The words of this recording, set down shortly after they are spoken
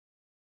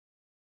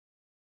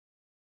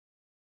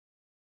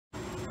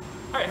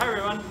Hi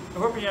everyone. I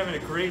hope you're having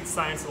a great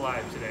Science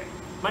Alive today.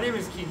 My name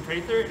is Keaton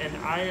Prather, and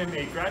I am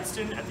a grad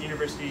student at the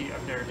University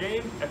of Notre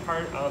Dame, a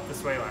part of the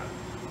SWAY Lab.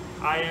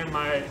 I am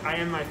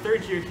my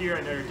third year here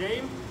at Notre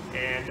Dame,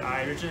 and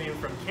I originally am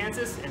from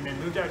Kansas and then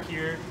moved out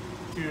here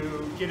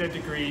to get a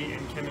degree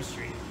in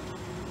chemistry.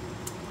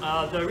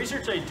 The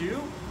research I do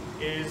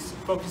is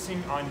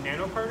focusing on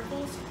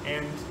nanoparticles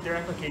and their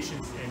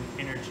applications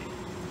in energy.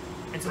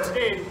 And so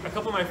today, a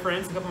couple of my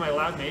friends, a couple of my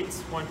lab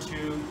mates want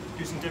to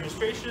do some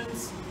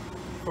demonstrations.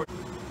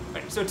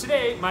 So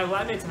today, my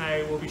lab mates and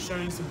I will be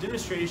showing some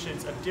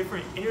demonstrations of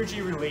different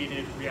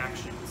energy-related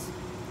reactions.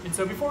 And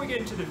so before we get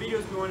into the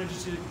videos, we wanted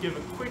just to give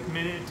a quick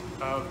minute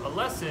of a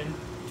lesson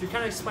to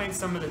kind of explain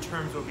some of the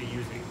terms we'll be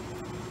using.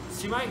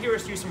 So you might hear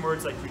us use some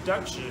words like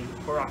reduction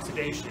or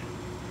oxidation.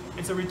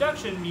 And so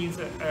reduction means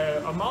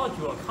that a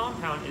molecule, a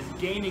compound, is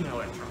gaining an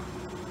electron,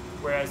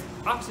 whereas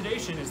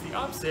oxidation is the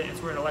opposite.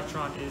 It's where an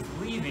electron is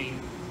leaving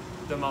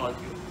the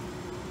molecule.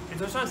 And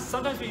so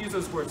sometimes we use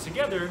those words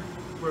together,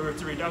 where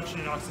it's a reduction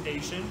and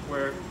oxidation,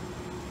 where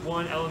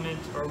one element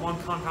or one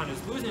compound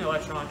is losing an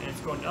electron and it's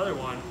going to another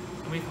one,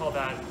 and we call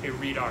that a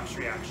redox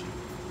reaction.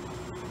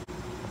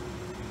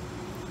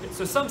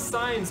 So some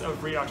signs of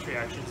redox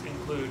reactions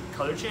include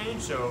color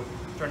change, so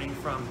turning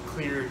from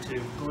clear to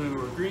blue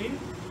or green,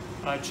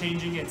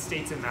 changing its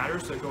states in matter,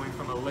 so going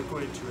from a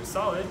liquid to a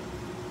solid,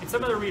 and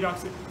some other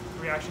redox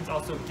reactions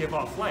also give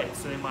off light,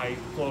 so they might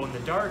glow in the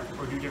dark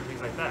or do different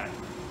things like that.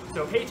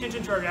 So pay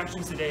attention to our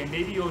reactions today, and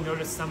maybe you'll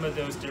notice some of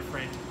those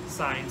different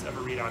signs of a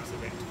redox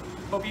event.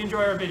 Hope you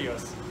enjoy our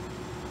videos.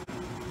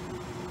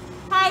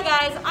 Hi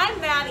guys,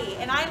 I'm Maddie,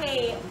 and I'm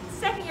a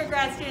second-year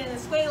grad student in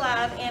the SWAY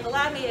Lab and a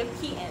lab mate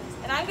of Keaton's.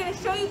 And I'm going to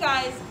show you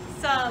guys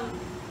some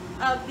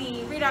of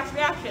the redox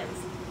reactions.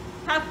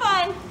 Have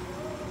fun!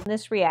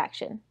 This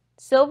reaction,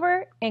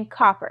 silver and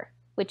copper,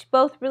 which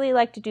both really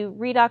like to do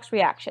redox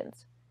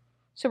reactions.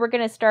 So we're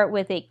going to start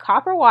with a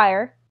copper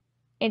wire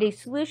and a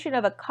solution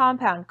of a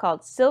compound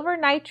called silver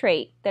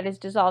nitrate that is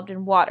dissolved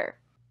in water.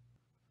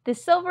 The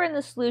silver in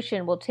the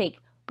solution will take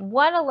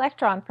one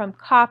electron from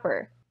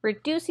copper,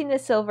 reducing the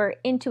silver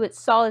into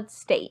its solid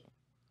state.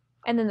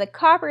 And then the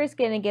copper is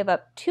going to give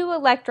up 2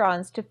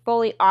 electrons to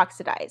fully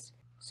oxidize.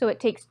 So it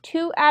takes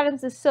 2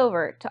 atoms of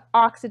silver to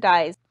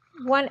oxidize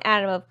 1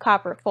 atom of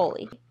copper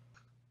fully.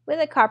 When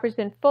the copper has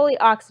been fully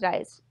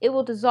oxidized, it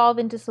will dissolve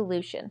into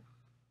solution.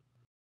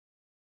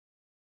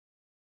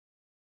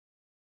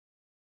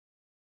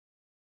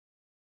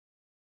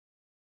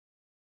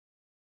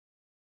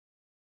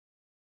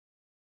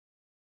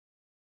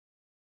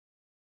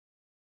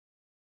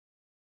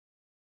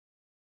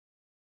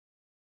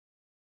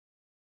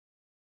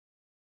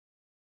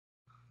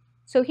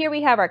 So here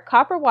we have our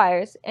copper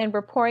wires, and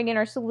we're pouring in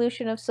our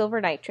solution of silver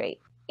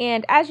nitrate.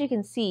 And as you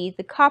can see,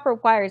 the copper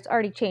wire is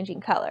already changing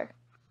color.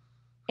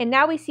 And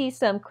now we see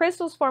some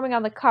crystals forming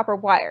on the copper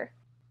wire.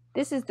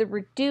 This is the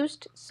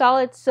reduced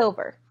solid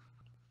silver.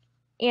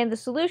 And the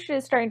solution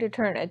is starting to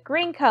turn a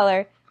green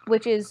color,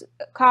 which is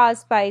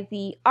caused by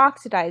the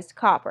oxidized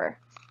copper.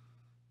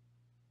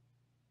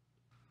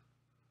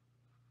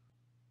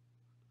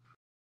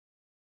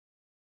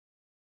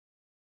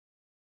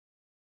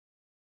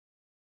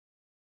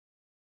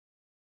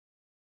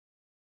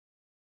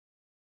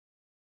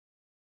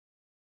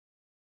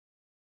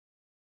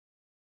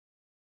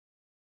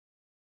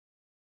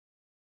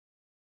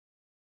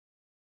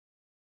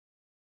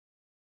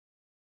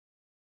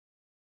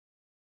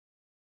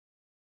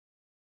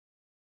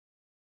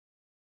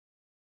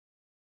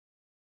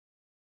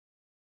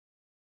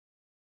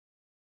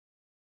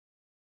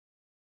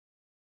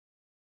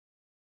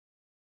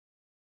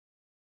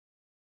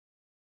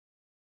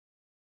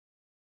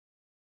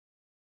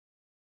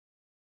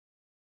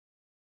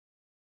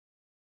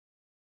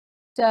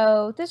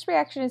 So this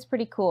reaction is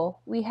pretty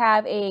cool. We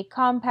have a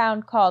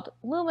compound called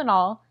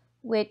luminol,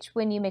 which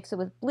when you mix it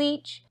with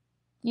bleach,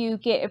 you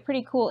get a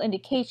pretty cool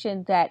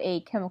indication that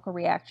a chemical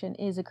reaction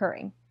is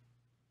occurring.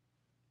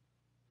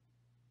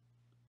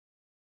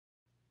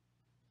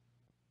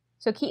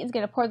 So Keaton's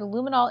going to pour the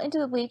luminol into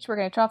the bleach. We're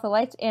going to turn off the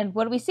lights, and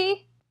what do we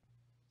see?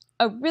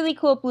 A really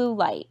cool blue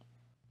light.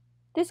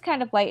 This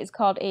kind of light is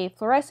called a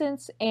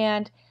fluorescence,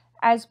 and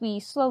as we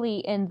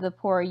slowly end the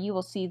pour, you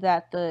will see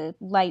that the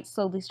light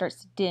slowly starts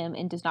to dim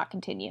and does not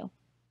continue.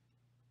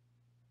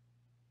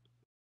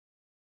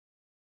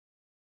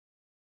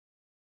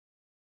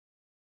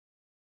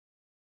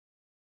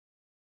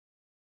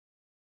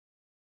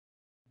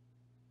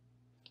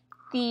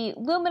 The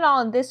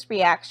luminol in this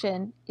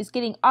reaction is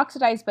getting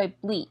oxidized by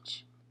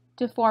bleach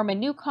to form a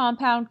new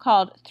compound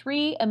called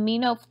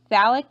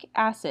 3-aminophthalic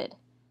acid.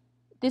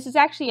 This is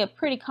actually a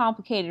pretty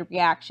complicated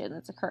reaction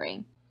that's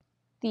occurring.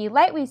 The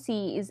light we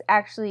see is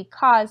actually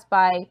caused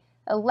by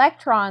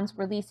electrons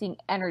releasing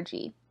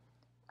energy.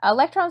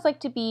 Electrons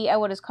like to be at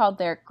what is called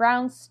their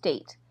ground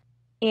state.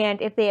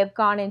 And if they have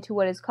gone into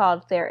what is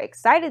called their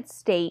excited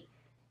state,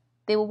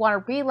 they will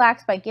want to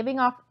relax by giving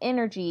off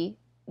energy,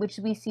 which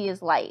we see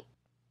as light.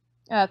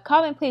 A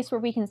common place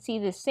where we can see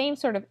the same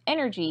sort of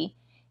energy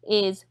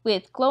is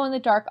with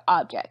glow-in-the-dark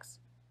objects.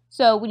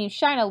 So when you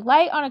shine a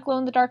light on a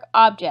glow-in-the-dark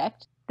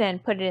object, then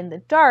put it in the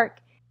dark,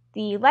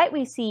 the light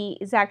we see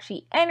is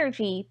actually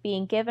energy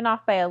being given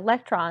off by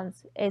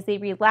electrons as they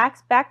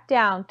relax back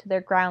down to their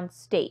ground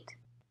state.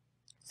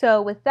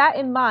 So with that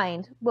in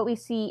mind, what we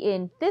see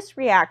in this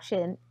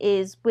reaction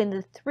is when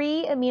the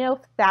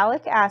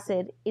 3-aminophthalic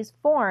acid is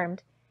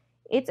formed,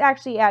 it's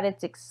actually at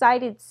its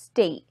excited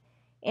state.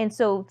 And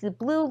so the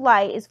blue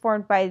light is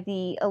formed by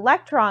the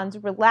electrons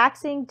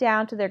relaxing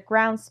down to their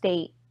ground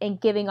state and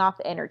giving off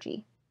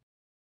energy.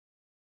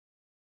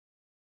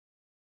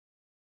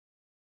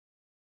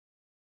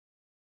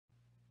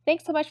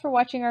 Thanks so much for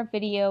watching our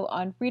video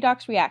on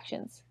redox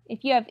reactions.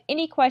 If you have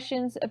any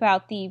questions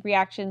about the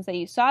reactions that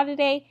you saw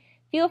today,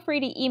 feel free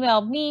to email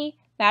me,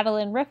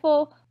 Madeline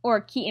Riffel, or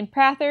Keaton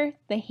Prather,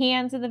 the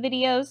hands in the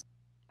videos,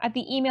 at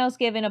the emails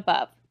given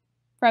above.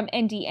 From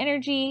ND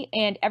Energy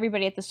and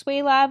everybody at the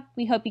Sway Lab,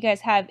 we hope you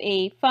guys have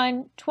a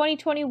fun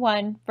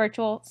 2021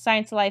 Virtual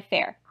Science Alive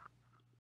Fair.